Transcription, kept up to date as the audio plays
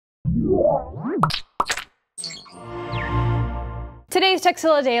Today's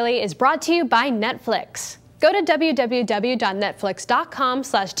Tekzilla Daily is brought to you by Netflix. Go to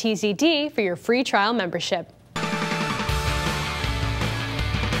www.netflix.com/tzd for your free trial membership.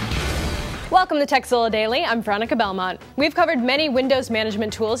 Welcome to Tekzilla Daily. I'm Veronica Belmont. We've covered many Windows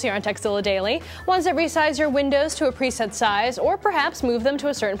management tools here on Tekzilla Daily, ones that resize your windows to a preset size or perhaps move them to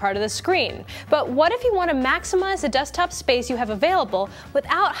a certain part of the screen. But what if you want to maximize the desktop space you have available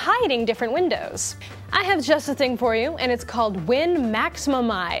without hiding different windows? I have just a thing for you, and it's called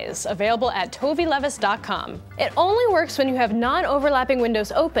WinMaximumize, available at tovylevis.com. It only works when you have non-overlapping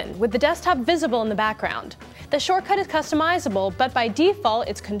windows open, with the desktop visible in the background. The shortcut is customizable, but by default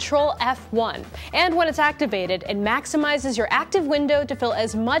it's Control F1, and when it's activated, it maximizes your active window to fill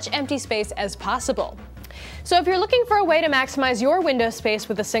as much empty space as possible. So if you're looking for a way to maximize your window space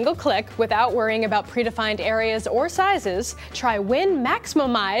with a single click without worrying about predefined areas or sizes, try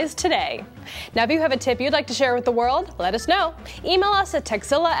WinMaximumize today. Now, if you have a tip you'd like to share with the world, let us know. Email us at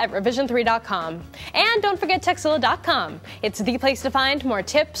tekzilla@revision3.com. And don't forget Tekzilla.com. It's the place to find more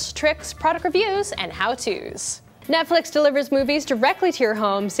tips, tricks, product reviews, and how-tos. Netflix delivers movies directly to your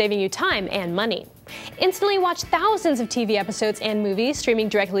home, saving you time and money. Instantly watch thousands of TV episodes and movies streaming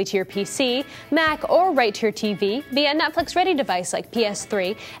directly to your PC, Mac, or right to your TV via a Netflix-ready device like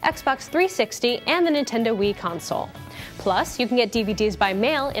PS3, Xbox 360, and the Nintendo Wii console. Plus, you can get DVDs by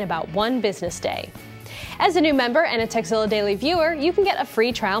mail in about 1 business day. As a new member and a Tekzilla Daily viewer, you can get a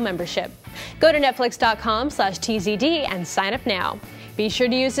free trial membership. Go to netflix.com/tzd and sign up now. Be sure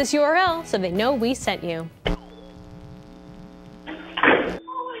to use this URL so they know we sent you.